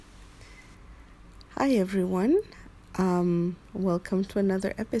Hi everyone. Welcome to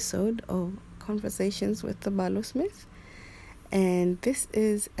another episode of Conversations with the Balo Smith. And this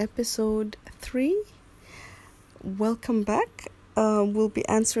is episode 3. Welcome back. We'll be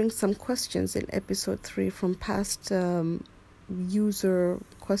answering some questions in episode 3 from past user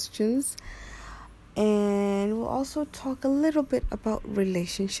questions. And we'll also talk a little bit about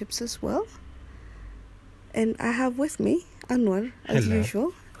relationships as well. And I have with me Anwar, as Hello.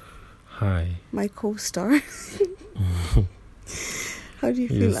 usual. Hi. My co-star. How do you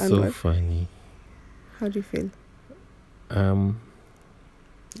feel, You're Anwar? so funny. How do you feel?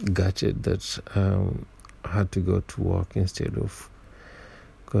 Gutted that I had to go to work instead of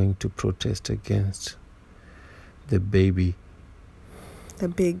going to protest against the baby The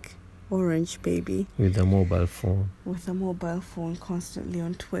big orange baby with a mobile phone. with a mobile phone constantly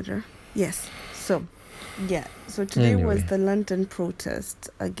on Twitter. Yes. So today was Anyway. the London protest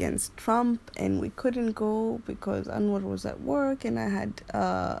against Trump, and we couldn't go because Anwar was at work and I had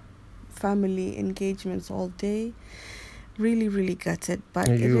family engagements all day. Really, really gutted, but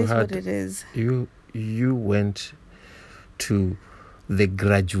And it you is what had- it is. You went to the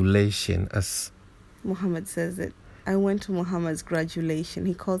gratulation as Muhammad says it. I went to Muhammad's gratulation.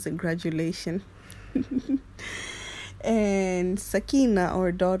 He calls it gratulation. And Sakina,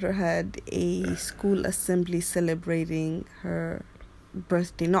 our daughter, had a school assembly celebrating her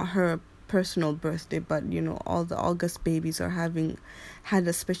birthday. Not her personal birthday, but, all the August babies had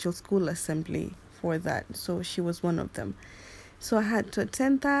a special school assembly for that. So she was one of them. So I had to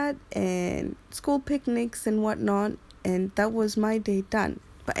attend that and school picnics and whatnot. And that was my day done.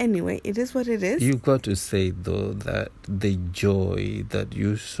 But anyway, it is what it is. you got to say though that the joy that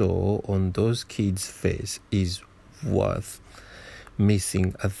you saw on those kids' face is worth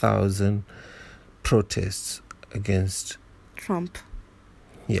missing 1,000 protests against. Trump.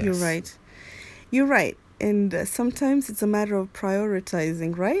 Yes. You're right. And sometimes it's a matter of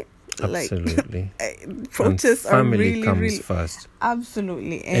prioritizing, right? Absolutely. Protests And are family really, comes really... first.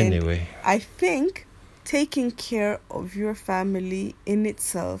 Absolutely. And Anyway, I think taking care of your family in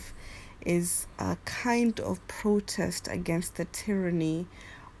itself is a kind of protest against the tyranny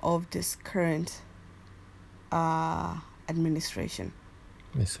of this current administration.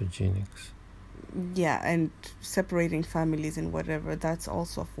 misogynics. Yeah, and separating families and whatever, that's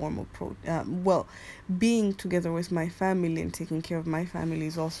also a form of being together with my family and taking care of my family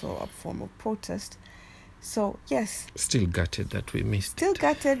is also a form of protest. So yes, Still gutted that we missed still it.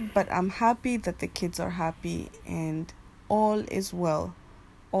 gutted, but I'm happy that the kids are happy and all is well.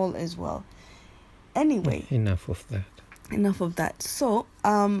 Anyway, Enough of that. enough of that. So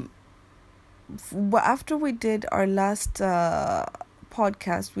after we did our last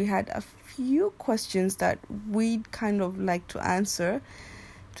podcast, we had a few questions that we'd kind of like to answer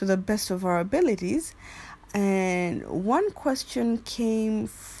to the best of our abilities. And one question came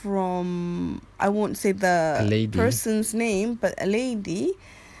from, I won't say A the lady. person's name, but a lady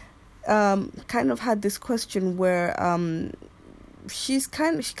kind of had this question where she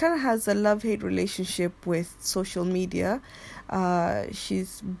kind of has a love-hate relationship with social media.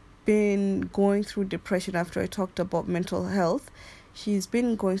 She's been going through depression after I talked about mental health. She's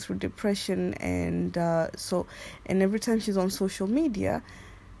been going through depression, and every time she's on social media,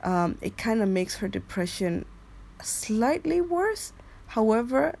 it kind of makes her depression slightly worse.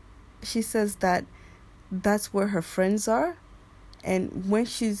 However, she says that that's where her friends are, and when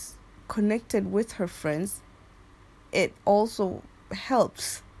she's connected with her friends, it also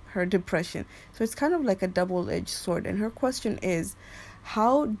helps her depression. So it's kind of like a double-edged sword. And her question is,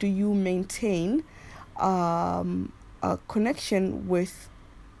 how do you maintain a connection with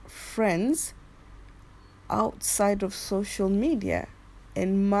friends outside of social media?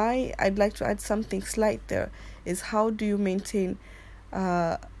 And I'd like to add something slight there, is how do you maintain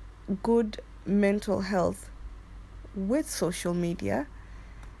good mental health with social media?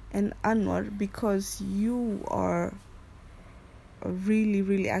 And Anwar, because you are a really,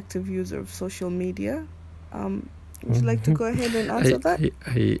 really active user of social media, would you like to go ahead and answer that?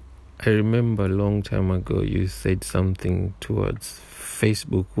 I remember a long time ago you said something towards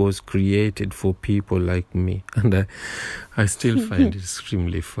Facebook was created for people like me, and I still find it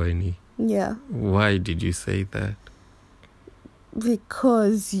extremely funny. Yeah, Why did you say that?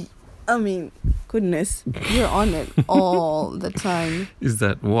 because, goodness, you're on it all the time. Is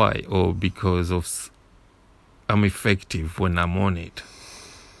that why, or because of I'm effective when I'm on it?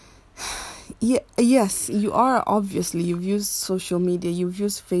 Yeah, yes, you are. Obviously, you've used social media, you've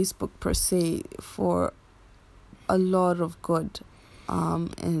used Facebook per se for a lot of good,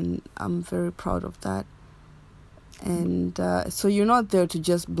 and I'm very proud of that. And so you're not there to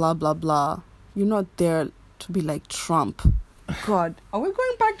just blah blah blah You're not there to be like Trump. God, are we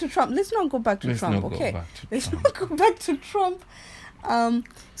going back to Trump? Let's not go back to Trump, okay? Let's not go back to Trump.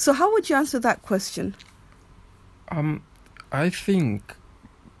 So how would you answer that question? I think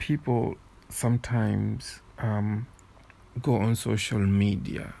people sometimes go on social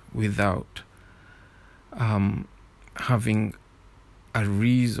media without having a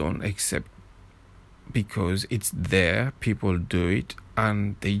reason, except because it's there, people do it,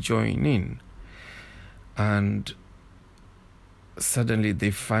 and they join in. And suddenly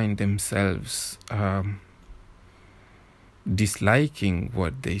they find themselves disliking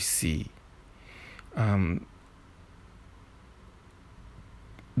what they see.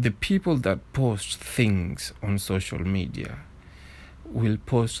 The people that post things on social media will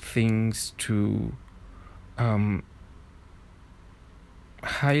post things to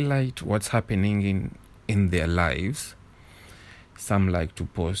highlight what's happening in their lives. Some like to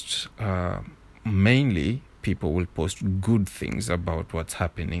post, mainly people will post good things about what's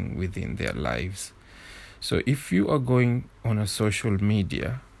happening within their lives. So if you are going on a social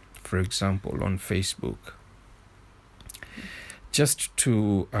media, for example on Facebook, just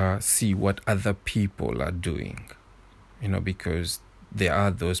to see what other people are doing, because there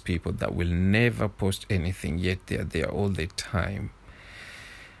are those people that will never post anything, yet they're there all the time.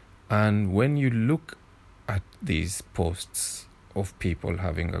 And when you look at these posts of people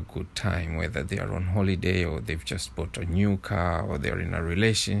having a good time, whether they are on holiday or they've just bought a new car or they're in a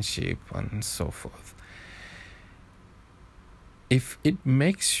relationship and so forth, if it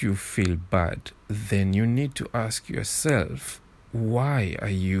makes you feel bad, then you need to ask yourself, why are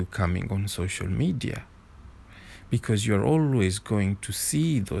you coming on social media? Because you're always going to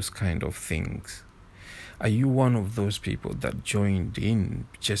see those kind of things. Are you one of those people that joined in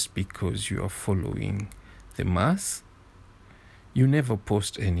just because you are following the mass? You never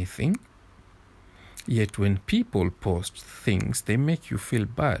post anything. Yet when people post things, they make you feel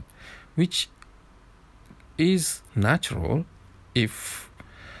bad, which is natural if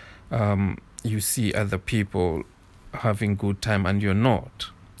you see other people having good time and you're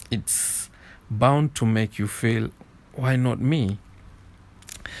not. It's bound to make you feel, why not me?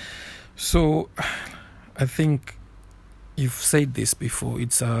 So I think you've said this before,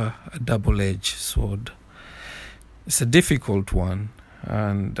 it's a double-edged sword. It's a difficult one,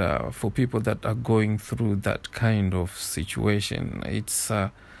 and for people that are going through that kind of situation, it's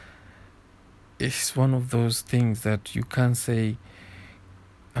one of those things that you can't say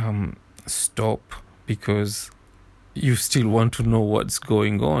stop, because you still want to know what's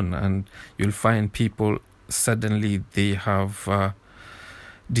going on, and you'll find people suddenly they have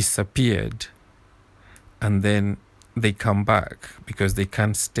disappeared, and then they come back because they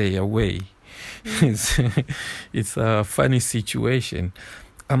can't stay away. It's a funny situation.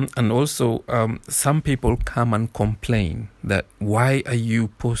 And also some people come and complain that, why are you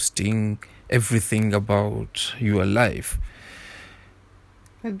posting everything about your life?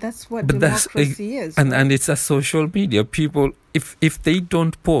 But that's what democracy is. And, right? And it's a social media. People, if they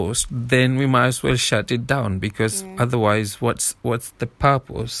don't post, then we might as well shut it down, because otherwise what's the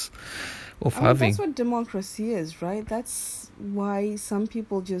purpose of having... That's what democracy is, right? That's why some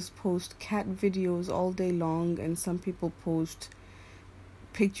people just post cat videos all day long, and some people post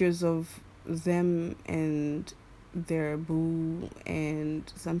pictures of them and their boo,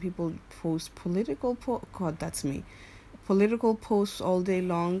 and some people post political posts all day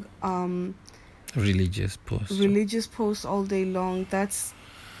long. Religious posts all day long. That's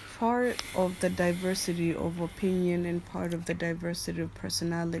part of the diversity of opinion and part of the diversity of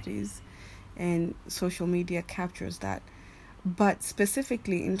personalities, and social media captures that. But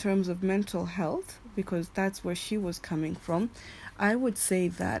specifically in terms of mental health, because that's where she was coming from, I would say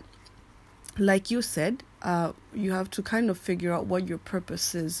that, like you said, you have to kind of figure out what your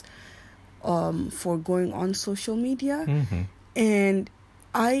purpose is for going on social media. Mm-hmm. And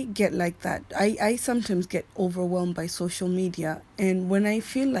I get like that. I sometimes get overwhelmed by social media, and when I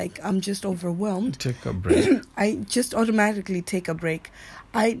feel like I'm just overwhelmed, take a break. I just automatically take a break.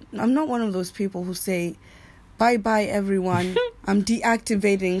 I'm not one of those people who say, bye everyone, I'm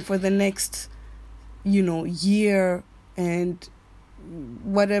deactivating for the next year, and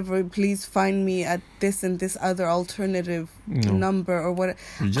whatever, please find me at this and this other alternative number or what.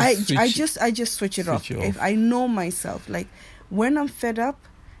 I just switch it off. If I know myself, like when I'm fed up,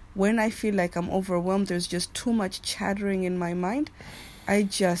 when I feel like I'm overwhelmed, there's just too much chattering in my mind, I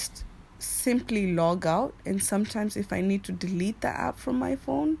just simply log out. And sometimes if I need to delete the app from my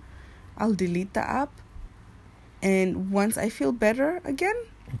phone, I'll delete the app, and once I feel better again,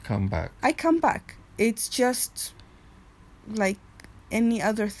 I come back. It's just like any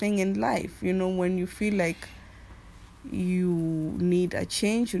other thing in life. You know, when you feel like you need a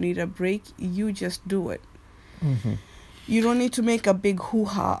change, you need a break, you just do it. Mm-hmm. You don't need to make a big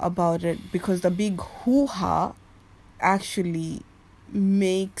hoo-ha about it, because the big hoo-ha actually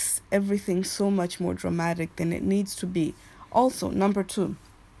makes everything so much more dramatic than it needs to be. Also, number 2,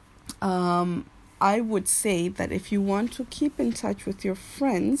 I would say that if you want to keep in touch with your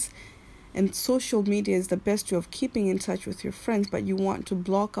friends, and social media is the best way of keeping in touch with your friends, but you want to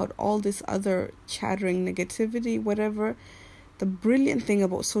block out all this other chattering negativity, whatever, the brilliant thing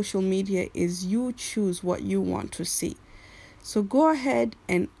about social media is you choose what you want to see. So go ahead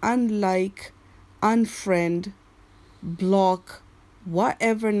and unlike, unfriend, block,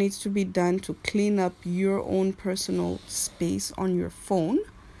 whatever needs to be done to clean up your own personal space on your phone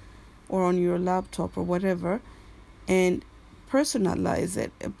or on your laptop or whatever, and personalize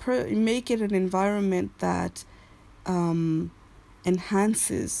it. Make it an environment that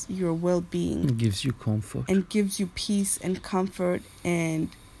enhances your well-being. It gives you comfort. And gives you peace and comfort, and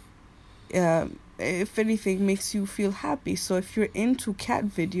if anything, makes you feel happy. So if you're into cat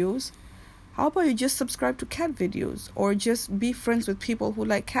videos, how about you just subscribe to cat videos, or just be friends with people who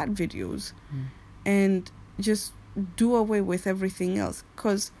like cat videos, and just do away with everything else.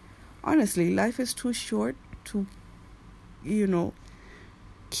 Because honestly, life is too short to, you know,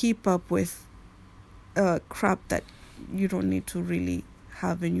 keep up with crap that you don't need to really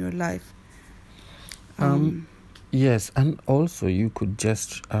have in your life. Yes, and also you could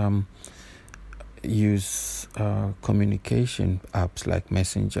just use communication apps like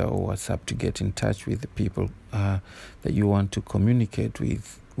Messenger or WhatsApp to get in touch with the people that you want to communicate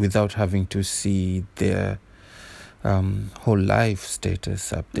with, without having to see their whole life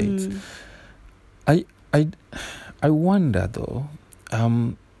status updates. I wonder though,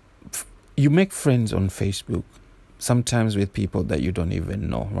 you make friends on Facebook, sometimes with people that you don't even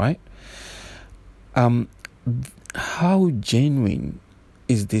know, right? How genuine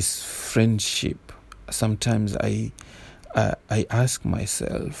is this friendship? Sometimes I ask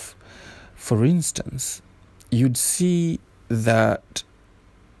myself. For instance, you'd see that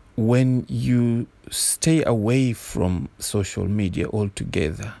when you stay away from social media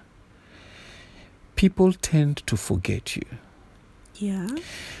altogether, people tend to forget you. Yeah.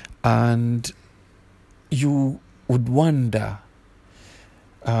 And you would wonder,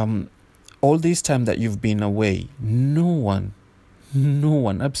 all this time that you've been away, no one,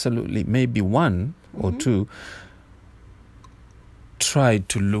 absolutely, maybe one or two, tried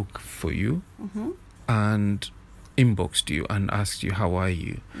to look for you and inboxed you and asked you, how are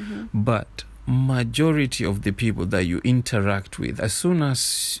you? But majority of the people that you interact with, as soon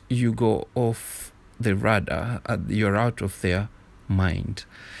as you go off the radar, you're out of their mind,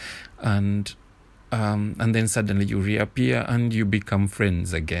 and then suddenly you reappear and you become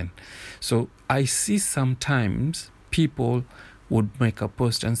friends again. So I see sometimes people would make a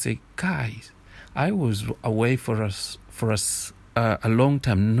post and say, guys, I was away for a long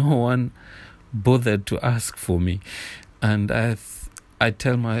time. No one bothered to ask for me. And I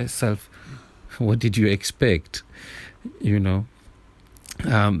tell myself, what did you expect? You know,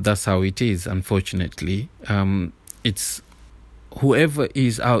 that's how it is, unfortunately. It's whoever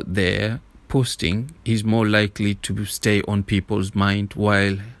is out there posting is more likely to stay on people's mind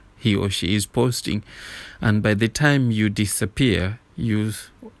while he or she is posting. And by the time you disappear, you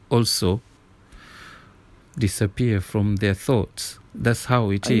also disappear from their thoughts. That's how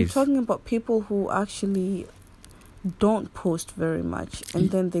it is. Are you talking about people who actually don't post very much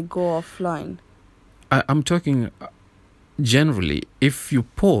and then they go offline? I'm talking generally. If you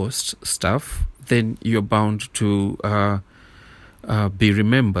post stuff, then you're bound to be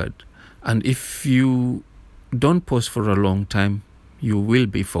remembered. And if you don't post for a long time, you will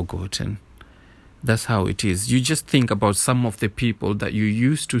be forgotten. That's how it is. You just think about some of the people that you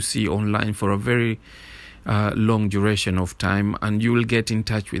used to see online for a very long duration of time, and you will get in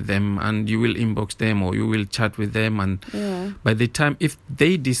touch with them and you will inbox them or you will chat with them, and by the time, if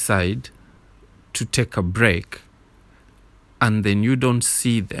they decide to take a break and then you don't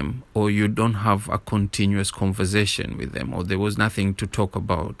see them, or you don't have a continuous conversation with them, or there was nothing to talk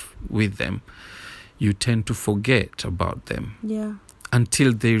about with them, you tend to forget about them. Yeah.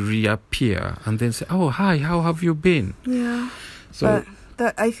 Until they reappear and then say, oh, hi, how have you been? Yeah. So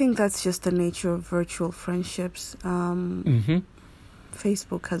I think that's just the nature of virtual friendships.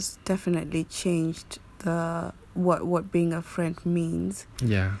 Facebook has definitely changed what being a friend means.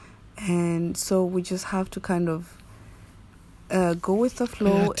 Yeah. And so we just have to kind of go with the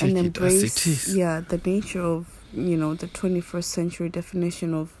flow and embrace the nature of, the 21st century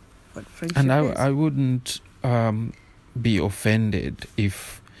definition of what friendship is. And I wouldn't be offended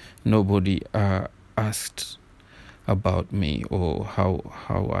if nobody asked about me or how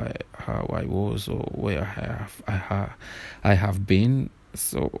I was or where I have been.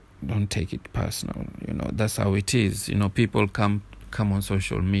 So don't take it personal. That's how it is. People come on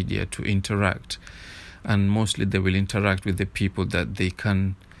social media to interact, and mostly they will interact with the people that they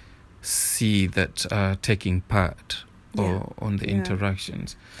can see that are taking part or on the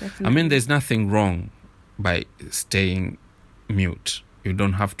interactions. Definitely. I mean, there's nothing wrong by staying mute. You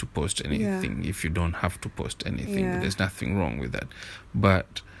don't have to post anything if you don't have to post anything. Yeah. There's nothing wrong with that.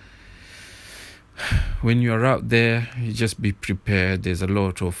 But when you're out there, you just be prepared. There's a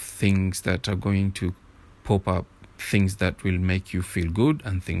lot of things that are going to pop up, things that will make you feel good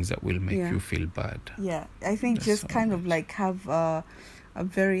and things that will make you feel bad. Yeah, I think that's just kind of like have a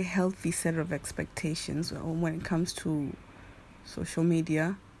very healthy set of expectations when it comes to social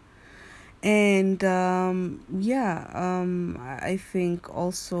media. And I think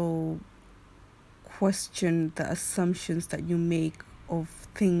also question the assumptions that you make of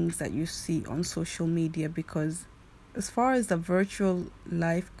things that you see on social media, because as far as the virtual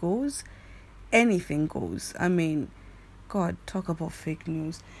life goes, anything goes. I mean, God, talk about fake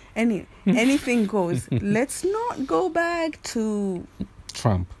news. Anything goes. Let's not go back to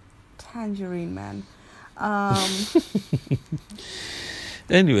Trump. Tangerine Man.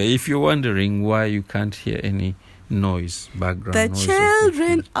 Anyway, if you're wondering why you can't hear any background the noise,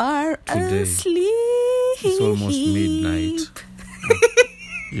 children are today, asleep. It's almost midnight.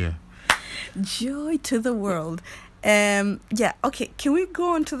 Yeah. Joy to the world. Okay, can we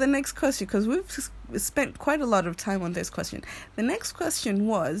go on to the next question? Because we've spent quite a lot of time on this question. The next question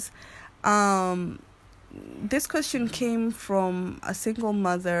was, this question came from a single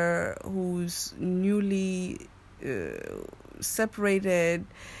mother who's newly separated,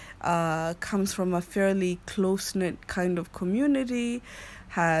 comes from a fairly close-knit kind of community,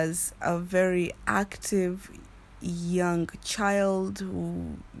 has a very active young child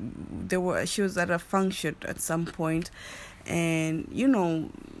she was at a function at some point, and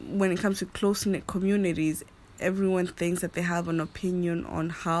when it comes to close-knit communities, everyone thinks that they have an opinion on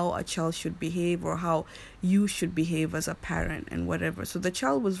how a child should behave or how you should behave as a parent and whatever. So the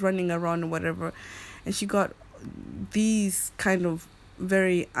child was running around and whatever, and she got these kind of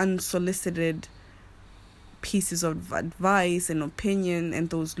very unsolicited pieces of advice and opinion, and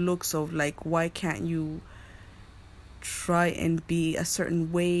those looks of like, why can't you try and be a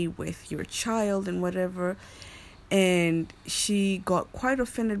certain way with your child and whatever. And she got quite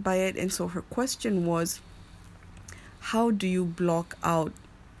offended by it, and so her question was, how do you block out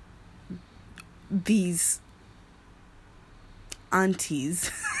these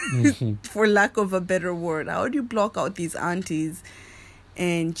aunties, for lack of a better word? How do you block out these aunties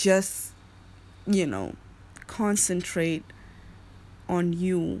and just, concentrate on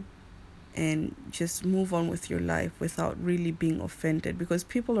you and just move on with your life without really being offended? Because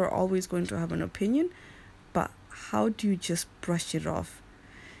people are always going to have an opinion, but how do you just brush it off?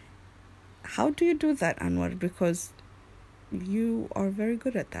 How do you do that, Anwar? Because you are very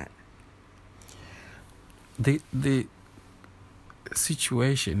good at that. The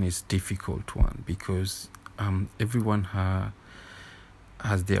situation is difficult one, because everyone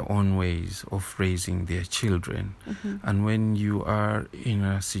has their own ways of raising their children. And when you are in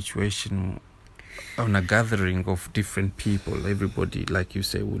a situation on a gathering of different people, everybody, like you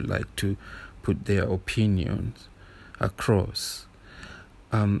say, would like to put their opinions across.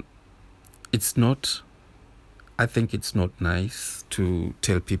 I think it's not nice to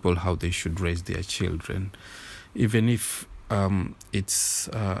tell people how they should raise their children, even if it's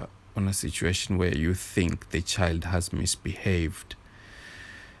on a situation where you think the child has misbehaved.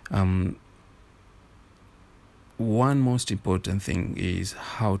 One most important thing is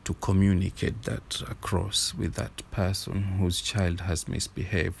how to communicate that across with that person whose child has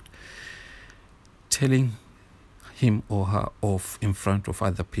misbehaved. Telling him or her off in front of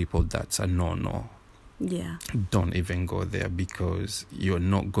other people, that's a no-no. Yeah. Don't even go there, because you're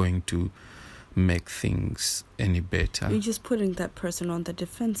not going to make things any better. You're just putting that person on the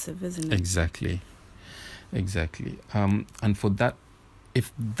defensive, isn't it? Exactly. And for that,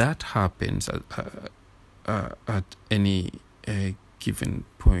 if that happens at any given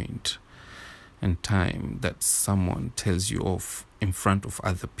point and time, that someone tells you off in front of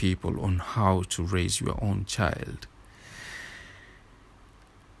other people on how to raise your own child,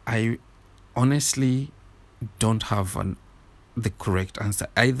 I honestly don't have the correct answer.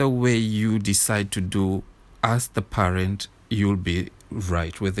 Either way you decide to do as the parent, you'll be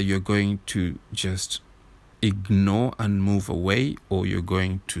right. Whether you're going to just ignore and move away, or you're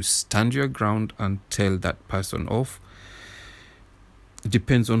going to stand your ground and tell that person off,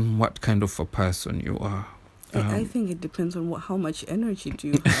 depends on what kind of a person you are. I think it depends on how much energy do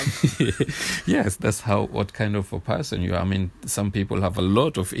you have. Yes, that's what kind of a person you are. I mean, some people have a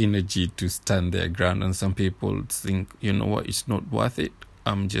lot of energy to stand their ground, and some people think, you know what, it's not worth it.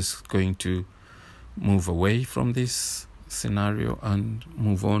 I'm just going to move away from this scenario and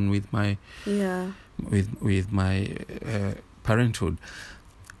move on with my with my parenthood.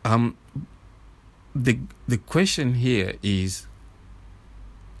 The question here is,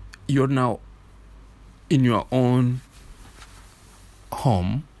 you're now in your own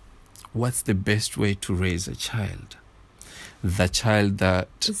home. What's the best way to raise a child? The child that...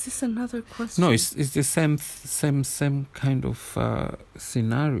 Is this another question? No, it's the same kind of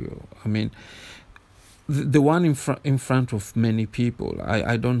scenario. I mean, the one in front of many people.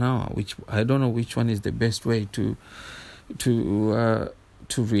 I don't know which one is the best way to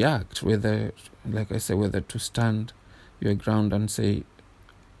react. Whether, like I said, whether to stand your ground and say,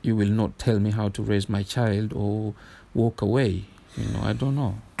 you will not tell me how to raise my child, or walk away. I don't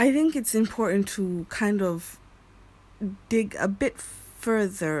know. I think it's important to kind of dig a bit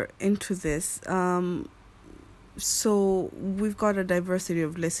further into this. So we've got a diversity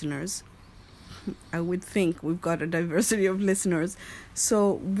of listeners. I would think we've got a diversity of listeners.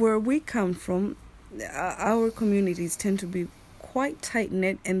 So where we come from, our communities tend to be quite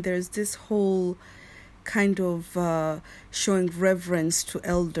tight-knit, and there's this whole kind of showing reverence to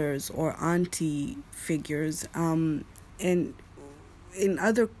elders or auntie figures, and in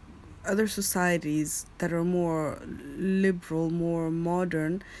other societies that are more liberal, more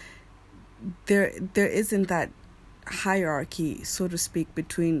modern, there isn't that hierarchy, so to speak,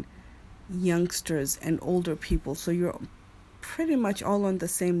 between youngsters and older people. So you're pretty much all on the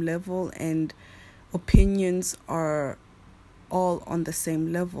same level, and opinions are all on the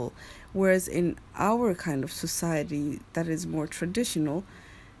same level. Whereas in our kind of society that is more traditional,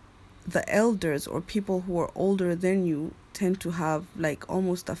 the elders or people who are older than you tend to have like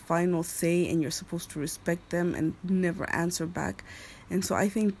almost a final say, and you're supposed to respect them and never answer back. And so I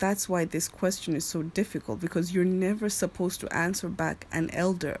think that's why this question is so difficult, because you're never supposed to answer back an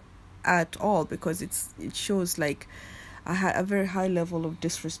elder at all, because it shows like a very high level of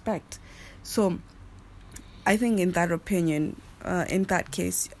disrespect. So I think in that opinion, in that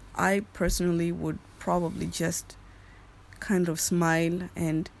case, I personally would probably just kind of smile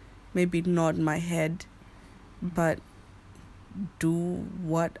and maybe nod my head, but do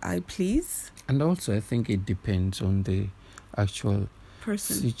what I please. And also, I think it depends on the actual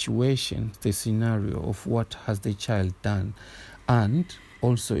situation, the scenario of what has the child done. And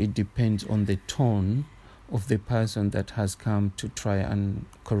also it depends on the tone of the person that has come to try and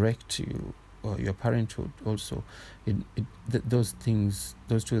correct you or your parenthood. Also, those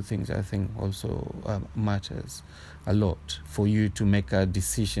two things I think also matters a lot for you to make a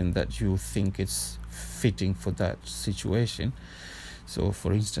decision that you think it's fitting for that situation. So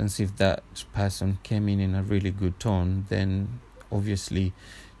for instance, if that person came in a really good tone, then obviously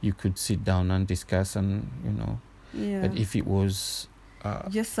you could sit down and discuss, and but if it was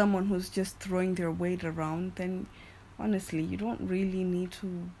just someone who's just throwing their weight around, then honestly you don't really need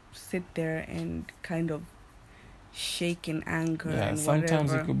to sit there and kind of shake in anger and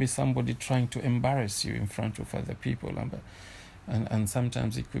sometimes whatever. It could be somebody trying to embarrass you in front of other people, and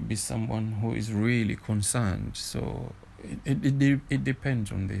sometimes it could be someone who is really concerned. So it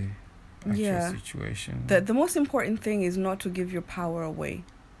depends on the actual situation. The most important thing is not to give your power away,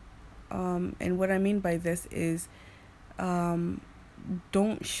 and what I mean by this is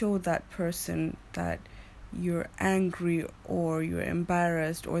don't show that person that you're angry or you're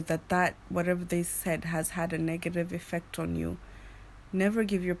embarrassed, or that whatever they said has had a negative effect on you. Never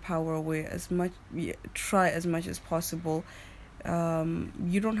give your power away. Try as much as possible.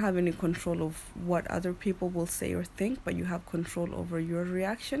 You don't have any control of what other people will say or think, but you have control over your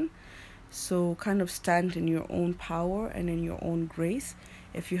reaction. So kind of stand in your own power and in your own grace.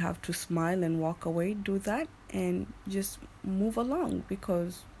 If you have to smile and walk away, do that, and just move along,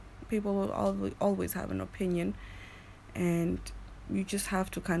 because people will always have an opinion, and you just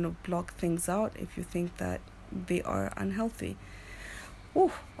have to kind of block things out if you think that they are unhealthy. All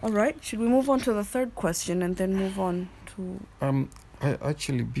right. Should we move on to the third question and then move on to... I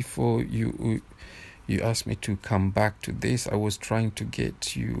actually, before you asked me to come back to this, I was trying to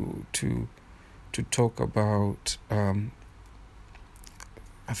get you to talk about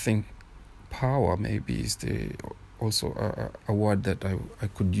I think power maybe is also a word that I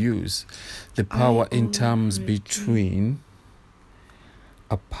could use. The power in terms between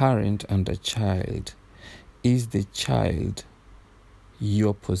a parent and a child. Is the child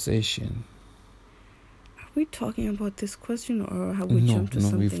your possession? Are we talking about this question, or have we jumped to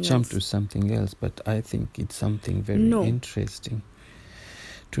something else? No, we've jumped to something else, but I think it's something very interesting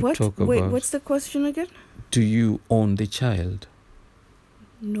to talk about. Wait, what's the question again? Do you own the child?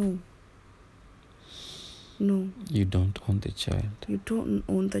 No. You don't own the child. You don't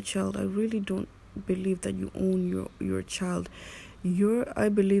own the child. I really don't believe that you own your child. I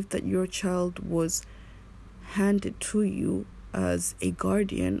believe that your child was handed to you as a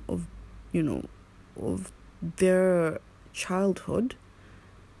guardian of their childhood,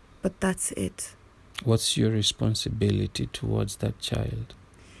 but that's it. What's your responsibility towards that child?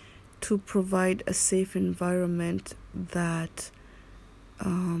 To provide a safe environment that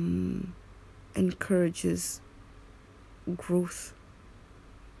encourages growth.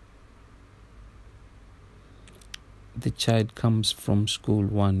 The child comes from school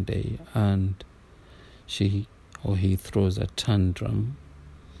one day and she or he throws a tantrum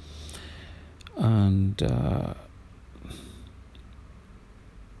and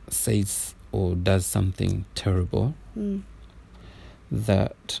says or does something terrible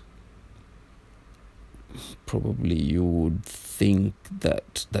that probably you would think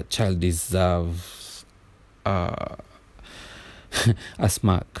that that child deserves a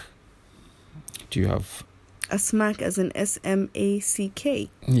smack. Do you have a smack as in SMACK?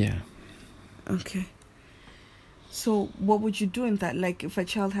 Yeah. Okay. So what would you do in that? Like if a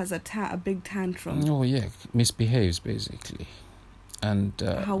child has a big tantrum? Oh yeah, misbehaves basically. And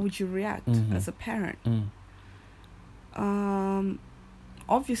how would you react as a parent?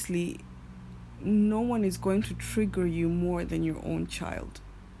 Obviously, no one is going to trigger you more than your own child.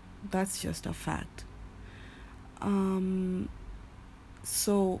 That's just a fact.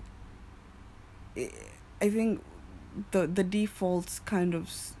 So I think the default kind of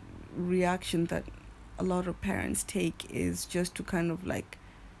reaction that a lot of parents take is just to kind of like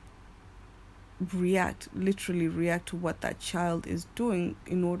literally react to what that child is doing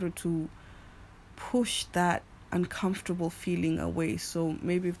in order to push that uncomfortable feeling away. So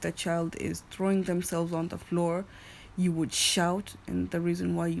maybe if the child is throwing themselves on the floor, you would shout, and the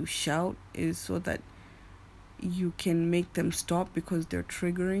reason why you shout is so that you can make them stop because they're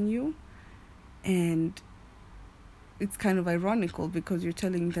triggering you. And it's kind of ironical because you're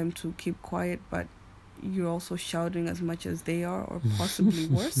telling them to keep quiet, but you're also shouting as much as they are, or possibly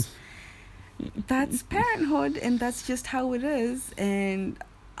worse. That's parenthood, and that's just how it is. And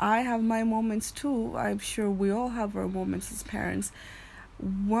I have my moments too. I'm sure we all have our moments as parents.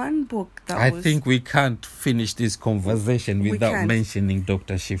 One book that I think we can't finish this conversation without mentioning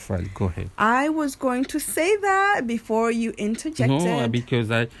Dr. Shifrali. Go ahead. I was going to say that before you interjected. No,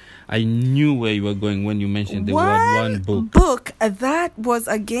 because I knew where you were going when you mentioned the word one book. One book that was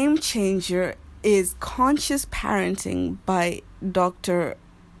a game changer is Conscious Parenting by Dr.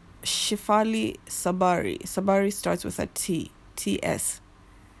 Shefali Tsabary. Tsabary starts with a T, T-S.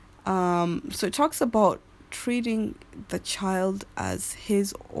 So it talks about treating the child as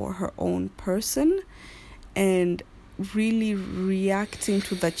his or her own person and really reacting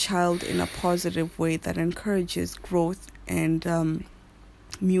to the child in a positive way that encourages growth and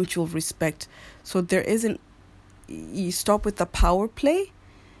mutual respect. So you stop with the power play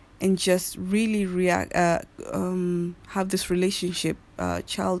and just really have this relationship,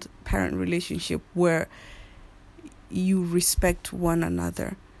 child-parent relationship, where you respect one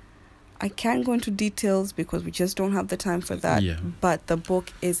another. I can't go into details because we just don't have the time for that. Yeah. But the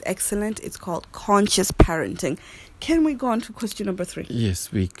book is excellent. It's called Conscious Parenting. Can we go on to question number 3?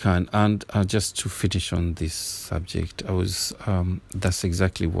 Yes, we can. And just to finish on this subject, that's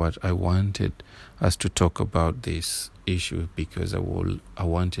exactly what I wanted us to talk about this issue, because I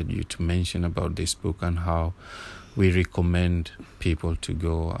wanted you to mention about this book and how we recommend people to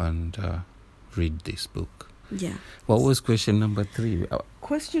go and read this book. Yeah. What was question number 3?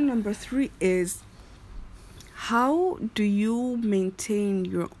 Question number 3 is, how do you maintain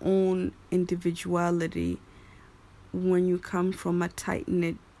your own individuality when you come from a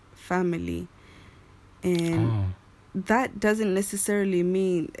tight-knit family? And that doesn't necessarily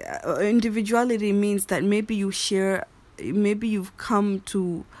mean... individuality means that maybe you've come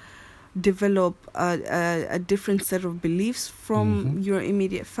to develop a different set of beliefs from your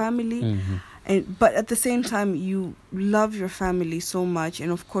immediate family. But at the same time, you love your family so much,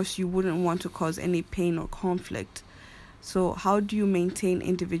 and of course you wouldn't want to cause any pain or conflict. So how do you maintain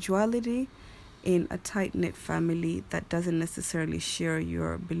individuality in a tight-knit family that doesn't necessarily share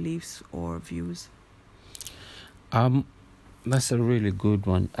your beliefs or views? That's a really good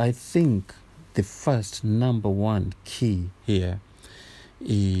one. I think the first number one key here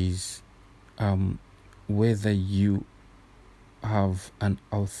is whether you have an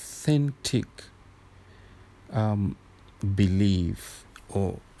authentic belief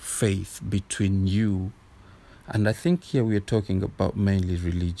or faith between you, and I think here we are talking about mainly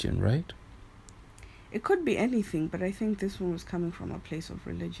religion, right? It could be anything, but I think this one was coming from a place of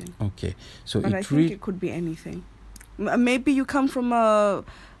religion. Okay, so but I think it could be anything. Maybe you come from a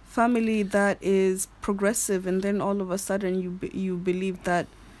family that is progressive, and then all of a sudden you believe that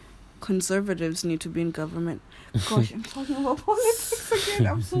conservatives need to be in government. Gosh, I'm talking about politics again.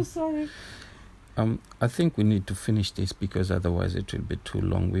 I'm so sorry. I think we need to finish this because otherwise it will be too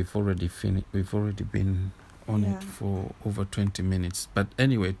long. We've already been on it for over 20 minutes. But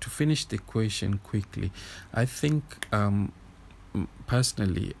anyway, to finish the question quickly, I think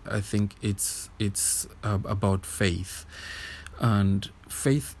personally, I think it's about faith, and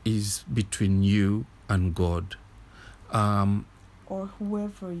faith is between you and God, or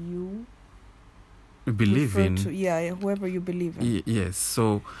whoever you believe in. Whoever you believe in. Yes.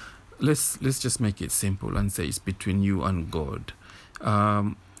 So let's just make it simple and say it's between you and God,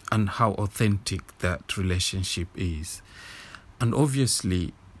 and how authentic that relationship is. And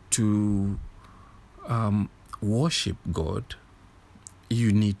obviously, to worship God,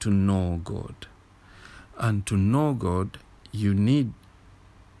 you need to know God. And to know God, you need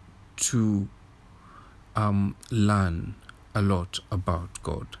to learn a lot about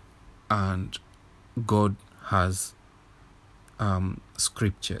God. And God has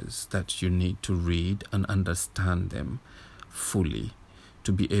scriptures that you need to read and understand them fully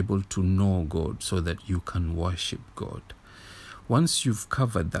to be able to know God so that you can worship God. Once you've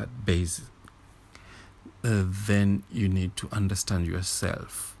covered that base, then you need to understand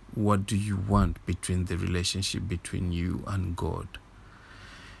yourself. What do you want between the relationship between you and God?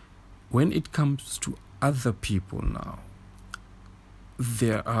 When it comes to other people now,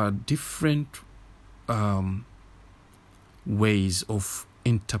 there are different ways of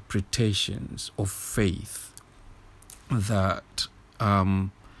interpretations of faith that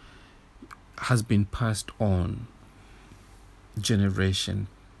has been passed on generation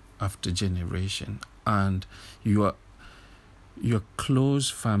after generation, and your close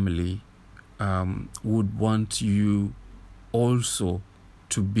family would want you also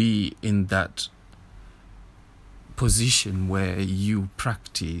to be in that position where you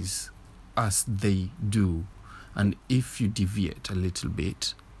practice as they do. And if you deviate a little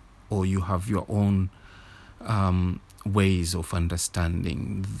bit, or you have your own ways of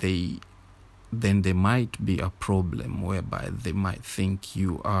understanding, then there might be a problem whereby they might think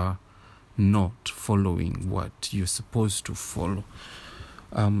you are not following what you're supposed to follow.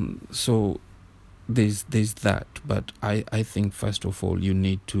 So there's that. But I think first of all you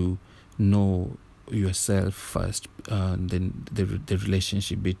need to know yourself first, and then the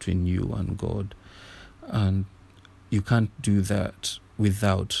relationship between you and God. And you can't do that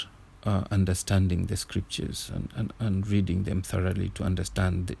without understanding the scriptures and reading them thoroughly to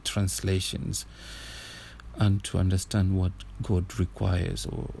understand the translations and to understand what God requires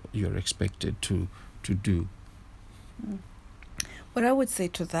or you're expected to do. What I would say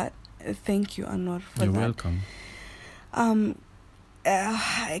to that, thank you, Anwar, for You're that. welcome.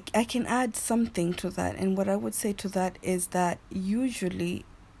 I can add something to that, and what I would say to that is that usually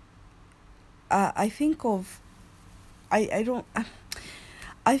I think of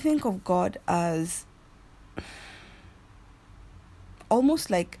God as almost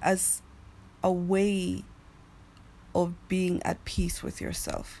like as a way of being at peace with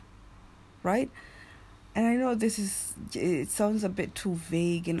yourself, right? And I know it sounds a bit too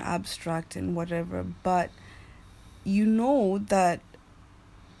vague and abstract and whatever, but you know that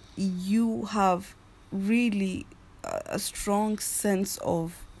you have really a strong sense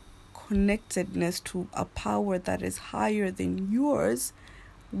of connectedness to a power that is higher than yours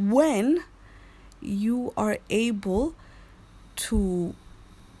when you are able to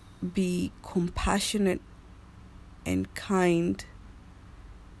be compassionate and kind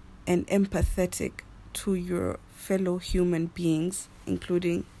and empathetic to your fellow human beings,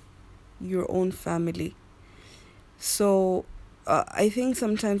 including your own family. So I think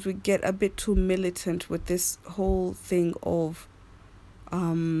sometimes we get a bit too militant with this whole thing of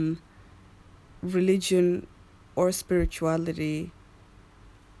religion or spirituality,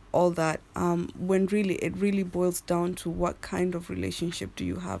 all that, when really it really boils down to what kind of relationship do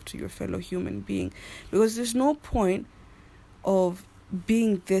you have to your fellow human being. Because there's no point of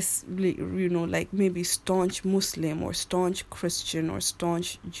being this, like maybe staunch Muslim or staunch Christian or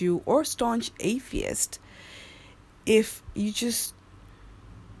staunch Jew or staunch atheist if you just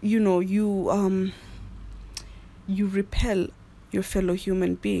you repel your fellow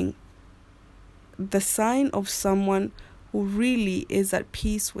human being. The sign of someone who really is at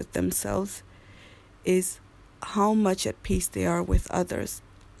peace with themselves is how much at peace they are with others.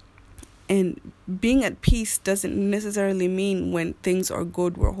 And being at peace doesn't necessarily mean when things are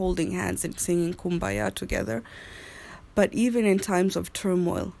good, we're holding hands and singing Kumbaya together. But even in times of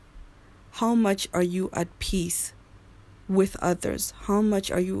turmoil, how much are you at peace with others? How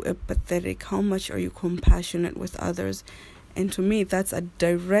much are you empathetic? How much are you compassionate with others? And to me, that's a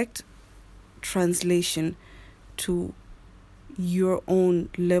direct translation to your own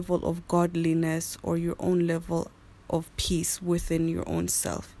level of godliness or your own level of peace within your own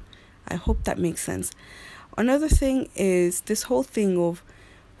self. I hope that makes sense. Another thing is this whole thing of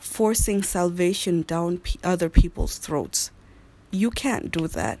forcing salvation down other people's throats. You can't do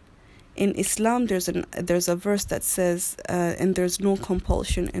that. In Islam, there's a verse that says, and there's no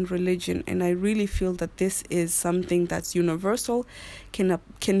compulsion in religion. And I really feel that this is something that's universal,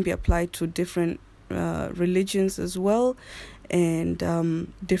 can be applied to different religions as well, and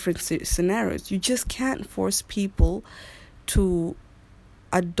different scenarios. You just can't force people to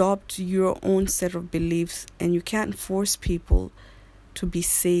adopt your own set of beliefs, and you can't force people to be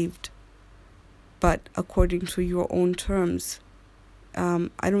saved, but according to your own terms.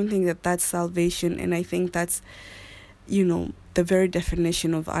 I don't think that that's salvation, and I think that's, the very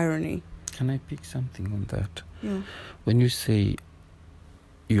definition of irony. Can I pick something on that? Yeah. When you say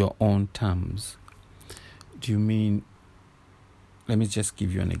your own terms, do you mean, let me just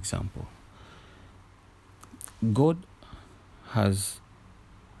give you an example. God has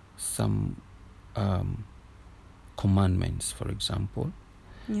some commandments, for example.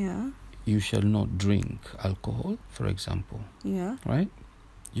 Yeah. You shall not drink alcohol, for example. Yeah. Right?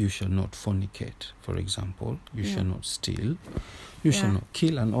 You shall not fornicate, for example. You shall not steal. You shall not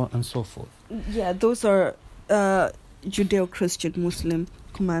kill, and so forth. Yeah, those are Judeo-Christian Muslim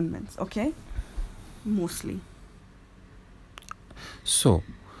commandments, okay? Mostly. So,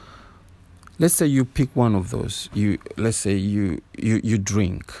 let's say you pick one of those. Let's say you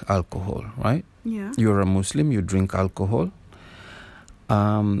drink alcohol, right? Yeah. You're a Muslim, you drink alcohol.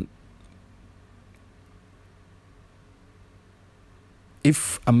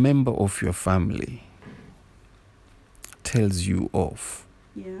 If a member of your family tells you off,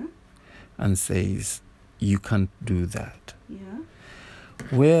 and says you can't do that,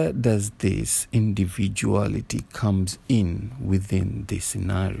 where does this individuality comes in within this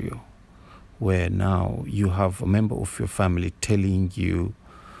scenario, where now you have a member of your family telling you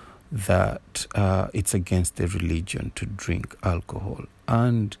that it's against the religion to drink alcohol,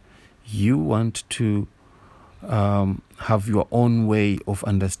 and you want to have your own way of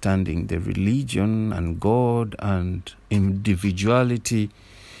understanding the religion and God and individuality,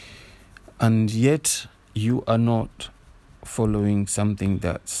 and yet you are not following something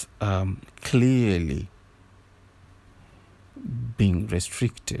that's clearly being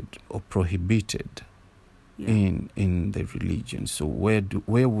restricted or prohibited in the religion. So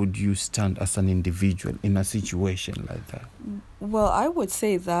where would you stand as an individual in a situation like that? Well, I would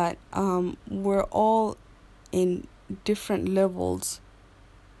say that we're all in different levels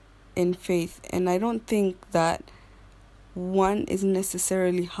in faith, and I don't think that one is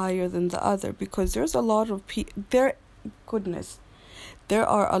necessarily higher than the other, because there's a lot of there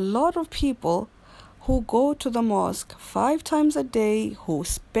are a lot of people who go to the mosque 5 times a day, who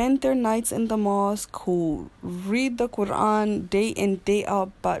spend their nights in the mosque, who read the Quran day in, day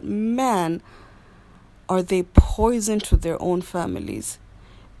out, but man, are they poison to their own families.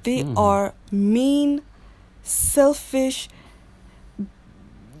 They are mean, selfish,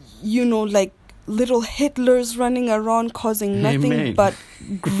 like little Hitlers running around causing nothing but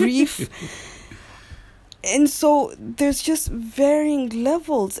grief. And so there's just varying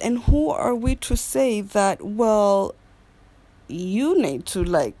levels, and who are we to say that, well, you need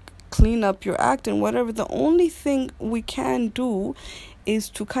to clean up your act and whatever. The only thing we can do is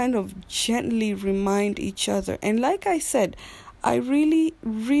to kind of gently remind each other. And like I said, I really,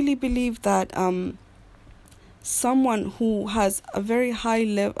 really believe that someone who has a very high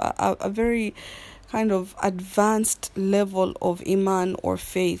level, a very kind of advanced level of iman or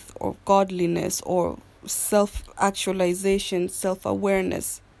faith or godliness or self-actualization,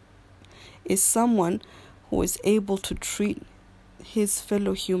 self-awareness, is someone who is able to treat his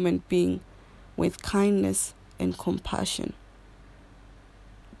fellow human being with kindness and compassion.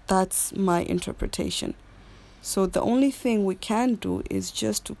 That's my interpretation. So the only thing we can do is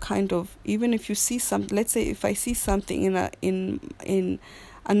just to kind of, even if you see something, let's say if I see something in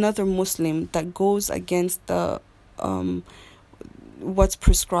another Muslim that goes against the what's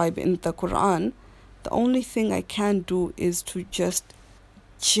prescribed in the Quran, the only thing I can do is to just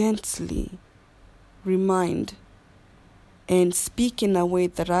gently remind and speak in a way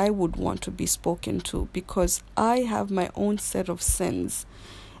that I would want to be spoken to, because I have my own set of sins.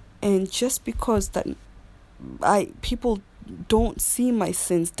 And just because that people don't see my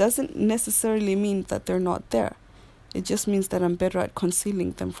sins doesn't necessarily mean that they're not there. It just means that I'm better at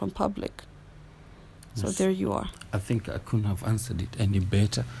concealing them from public. So Yes. there you are. I think I couldn't have answered it any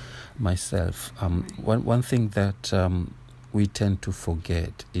better myself. One thing that we tend to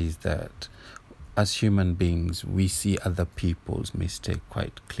forget is that as human beings, we see other people's mistake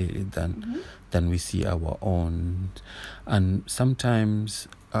quite clearly than we see our own. And sometimes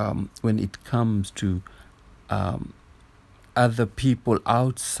when it comes to other people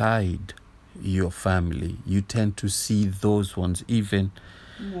outside your family, you tend to see those ones even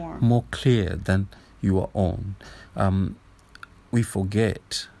more clear than your own. We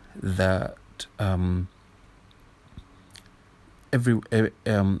forget that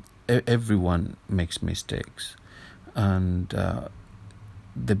everyone makes mistakes, and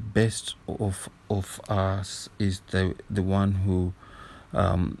the best of us is the one who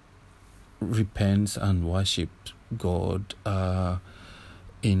repents and worships God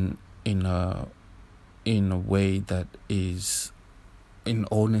in a way that is in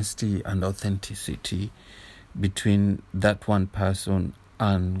honesty and authenticity between that one person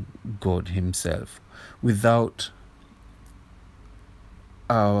and God himself, without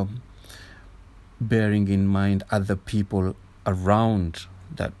bearing in mind other people around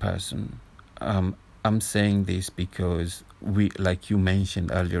that person. I'm saying this because we, like you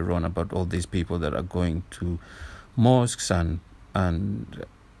mentioned earlier on, about all these people that are going to mosques and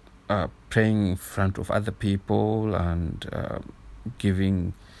praying in front of other people and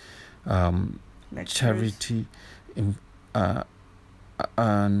giving charity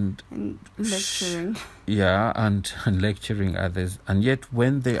and lecturing. Yeah, and lecturing others, and yet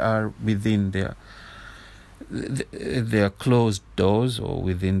when they are within their closed doors or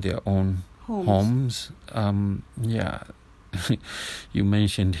within their own homes, you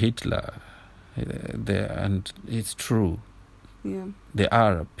mentioned Hitler there, and it's true. Yeah, there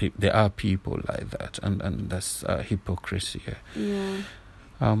are people like that, and that's hypocrisy. Yeah.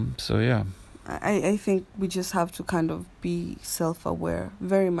 So yeah, I think we just have to kind of be self-aware,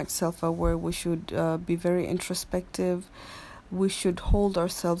 very much self-aware. We should be very introspective. We should hold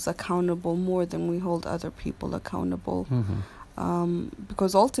ourselves accountable more than we hold other people accountable.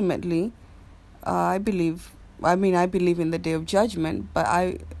 Because ultimately, I believe in the day of judgment,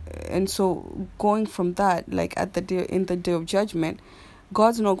 and so going from that, like in the day of judgment,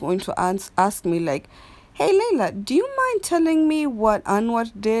 God's not going to ask me like, hey Layla, do you mind telling me what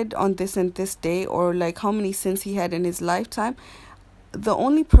Anwar did on this and this day, or like how many sins he had in his lifetime? The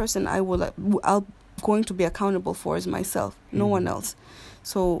only person I'll going to be accountable for is myself, no one else.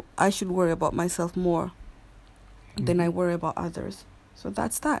 So I should worry about myself more than I worry about others. So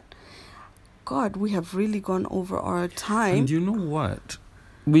that's that. God, we have really gone over our time. And you know what?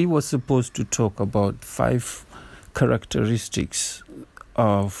 We were supposed to talk about 5 characteristics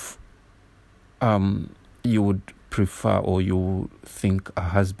of you would prefer or you think a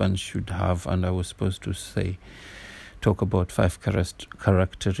husband should have, and I was supposed to talk about 5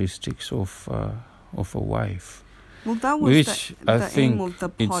 characteristics of a wife. Well, that was the aim of the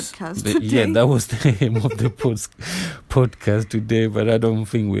podcast today. Yeah, that was the aim of the podcast today, but I don't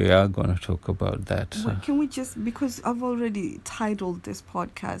think we are going to talk about that. But can we just, because I've already titled this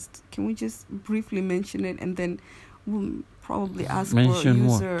podcast, can we just briefly mention it, and then we'll probably ask for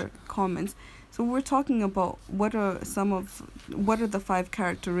user comments. So we're talking about what are the 5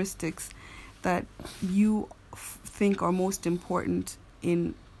 characteristics that you think are most important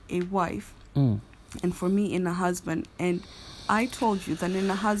in a wife. And for me, in a husband. And I told you that in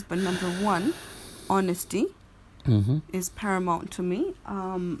a husband, number 1, honesty is paramount to me.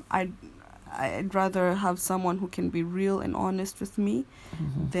 I'd rather have someone who can be real and honest with me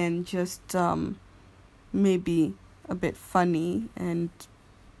than just maybe a bit funny and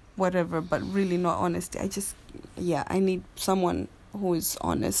whatever, but really not honesty. I need someone who is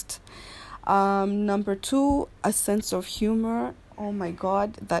honest. Number 2, a sense of humor. Oh my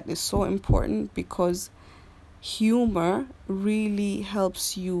God, that is so important, because humor really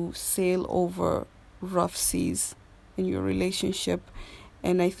helps you sail over rough seas in your relationship.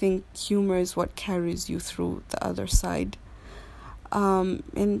 And I think humor is what carries you through the other side.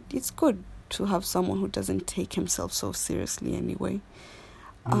 And it's good to have someone who doesn't take himself so seriously anyway.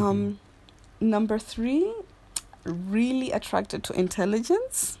 Number 3, really attracted to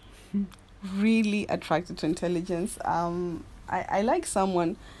intelligence. Really attracted to intelligence. I like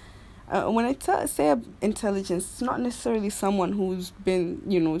someone, When I say intelligence, it's not necessarily someone who's been,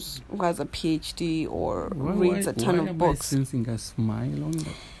 who has a PhD or reads a ton of books. Why am I sensing a smile on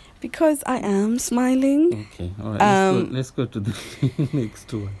that? Because I am smiling. Okay, all right. Let's go to the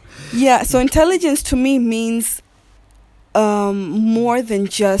next one. Yeah, so intelligence to me means more than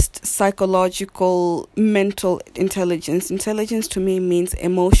just psychological, mental intelligence. Intelligence to me means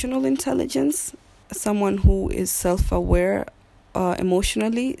emotional intelligence. Someone who is self-aware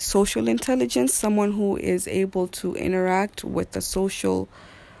emotionally. Social intelligence, someone who is able to interact with the social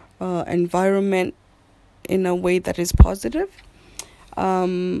environment in a way that is positive.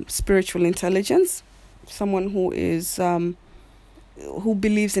 Spiritual intelligence, someone who is who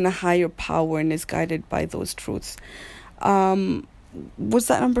believes in a higher power and is guided by those truths. Was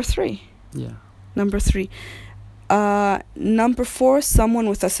that number 3? Yeah. Number 3. Number 4, someone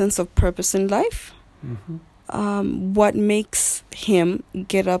with a sense of purpose in life. Mm-hmm. What makes him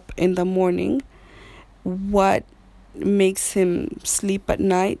get up in the morning? What makes him sleep at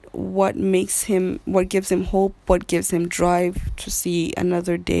night? What gives him hope? What gives him drive to see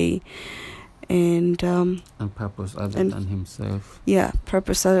another day? And purpose other than himself. Yeah,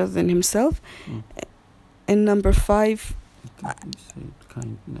 purpose other than himself. And number 5,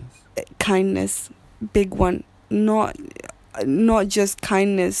 kindness, big one. Not just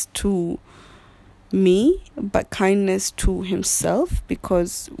kindness to me, but kindness to himself,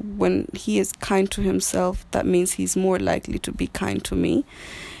 because when he is kind to himself, that means he's more likely to be kind to me.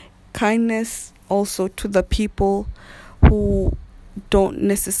 Kindness also to the people who don't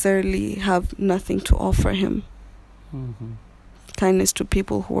necessarily have nothing to offer him. Mm-hmm. Kindness to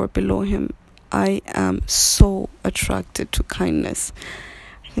people who are below him. I am so attracted to kindness.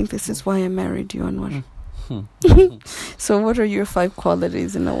 I think this is why I married you, Anwar. So what are your 5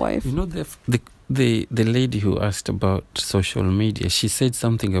 qualities in a wife? You know, the lady who asked about social media, she said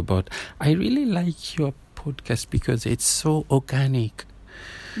something about, I really like your podcast because it's so organic.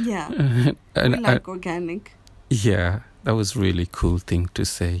 Yeah, and we like organic. Yeah, that was really cool thing to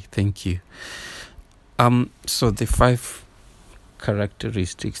say. Thank you. So the 5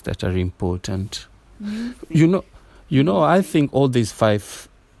 characteristics that are important. You know, I think all these 5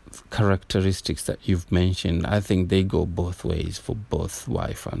 characteristics that you've mentioned, I think they go both ways for both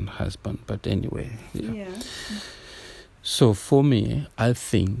wife and husband. But anyway, yeah. So for me, I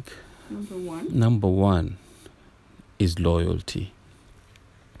think number one is loyalty.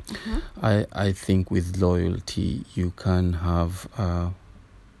 Uh-huh. I think with loyalty you can have a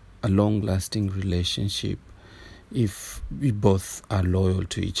long-lasting relationship if we both are loyal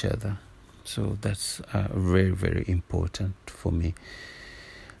to each other. So that's very, very important for me.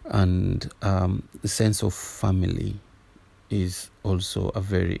 And the sense of family is also a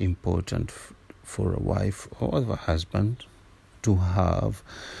very important for a wife or a husband to have,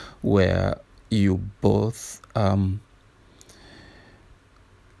 where you both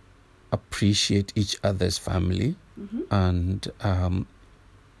appreciate each other's family, mm-hmm. and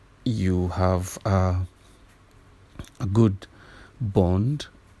you have a good bond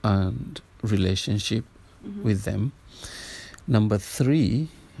and relationship, mm-hmm. with them. Number 3,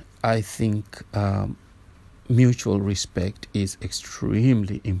 I think mutual respect is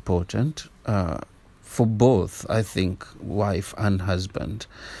extremely important for both, I think, wife and husband.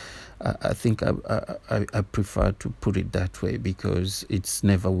 I think I prefer to put it that way because it's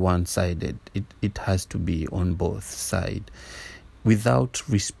never one-sided. It has to be on both sides. Without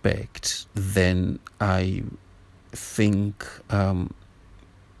respect, then I think,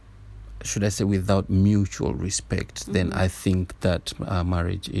 should I say without mutual respect, mm-hmm. then I think that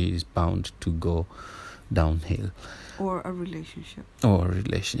marriage is bound to go downhill. Or a relationship.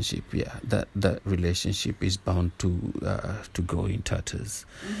 Yeah. That relationship is bound to go in tatters,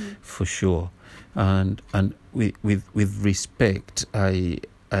 mm-hmm. for sure. And with respect, I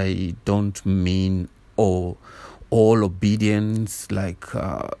don't mean all obedience, like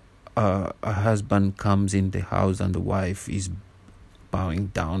a husband comes in the house and the wife is bowing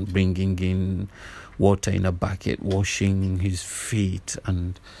down, bringing in water in a bucket, washing his feet,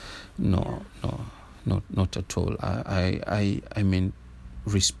 and not at all. I mean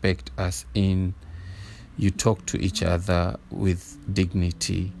respect as in you talk to each other with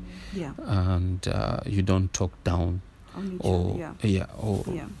dignity, yeah, and you don't talk down on each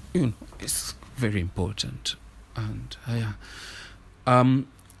other, you know, it's very important. And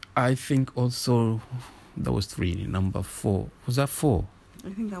I think also that was 3. Number 4, was that 4? I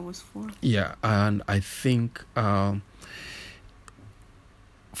think that was 4. Yeah, and I think a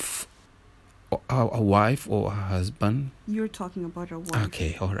wife or a husband. You're talking about a wife.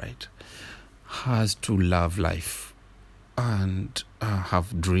 Okay, all right. Has to love life and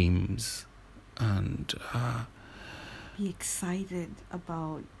have dreams and be excited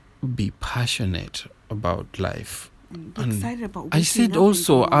about, be passionate about life. and be excited about. I said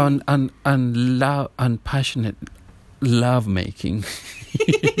also and love and passionate love making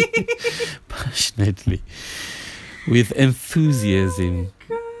passionately with enthusiasm.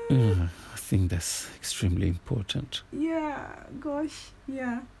 I think that's extremely important. Yeah, gosh,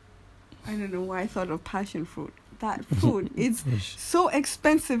 yeah. I don't know why I thought of passion fruit. That food, it's so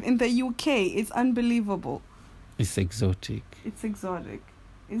expensive in the UK. It's unbelievable. It's exotic. It's exotic.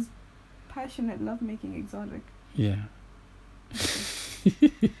 Is passionate love making exotic? Yeah.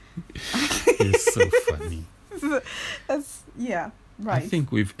 It's so funny. That's, yeah, right. I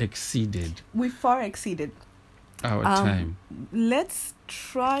think we've far exceeded our time. Let's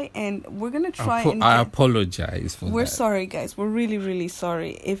try, and we're gonna try I apologize for that. We're sorry, guys. We're really, really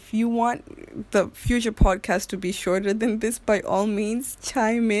sorry. If you want the future podcast to be shorter than this, by all means,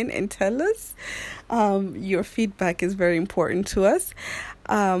 chime in and tell us. Your feedback is very important to us.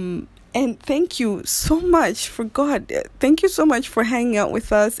 And thank you so much Thank you so much for hanging out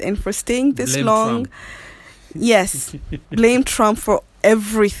with us and for staying this long. Trump. Yes, blame Trump for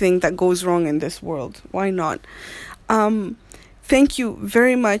everything that goes wrong in this world. Why not? Thank you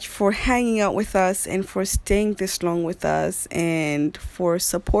very much for hanging out with us and for staying this long with us and for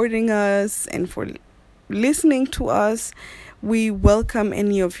supporting us and for listening to us. We welcome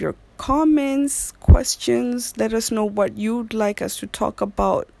any of your comments, questions. Let us know what you'd like us to talk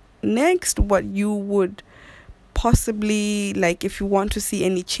about next, what you would possibly like, if you want to see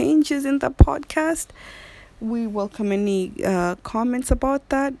any changes in the podcast. We welcome any comments about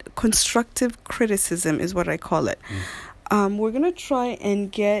that. Constructive criticism is what I call it. We're going to try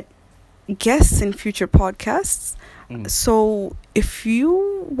and get guests in future podcasts. So if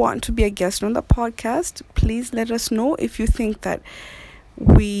you want to be a guest on the podcast, please let us know. If you think that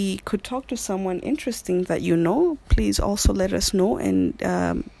we could talk to someone interesting that you know, please also let us know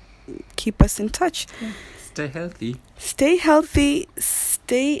and keep us in touch. Yeah. Stay healthy. Stay healthy.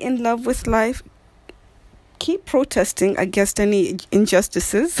 Stay in love with life. Keep protesting against any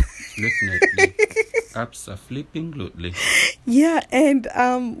injustices. Definitely. Absolutely. Yeah, and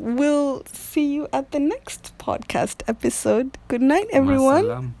we'll see you at the next podcast episode. Good night,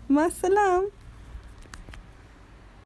 everyone. Masalam. Masalam.